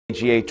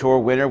PGA Tour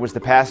winner was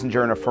the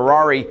passenger in a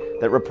Ferrari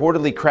that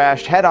reportedly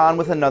crashed head-on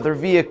with another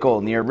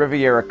vehicle near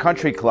Riviera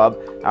Country Club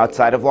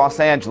outside of Los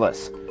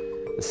Angeles.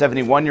 The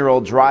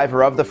 71-year-old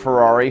driver of the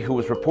Ferrari, who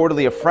was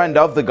reportedly a friend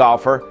of the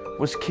golfer,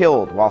 was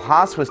killed, while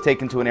Haas was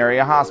taken to an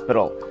area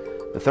hospital.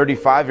 The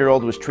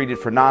 35-year-old was treated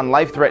for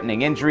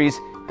non-life-threatening injuries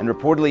and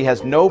reportedly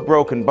has no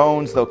broken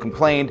bones, though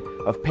complained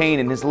of pain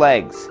in his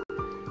legs.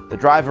 The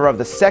driver of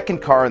the second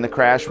car in the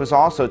crash was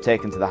also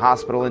taken to the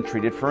hospital and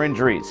treated for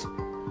injuries.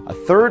 A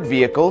third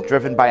vehicle,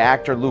 driven by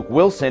actor Luke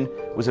Wilson,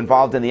 was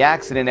involved in the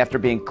accident after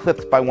being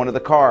clipped by one of the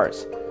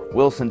cars.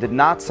 Wilson did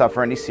not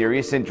suffer any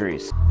serious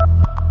injuries.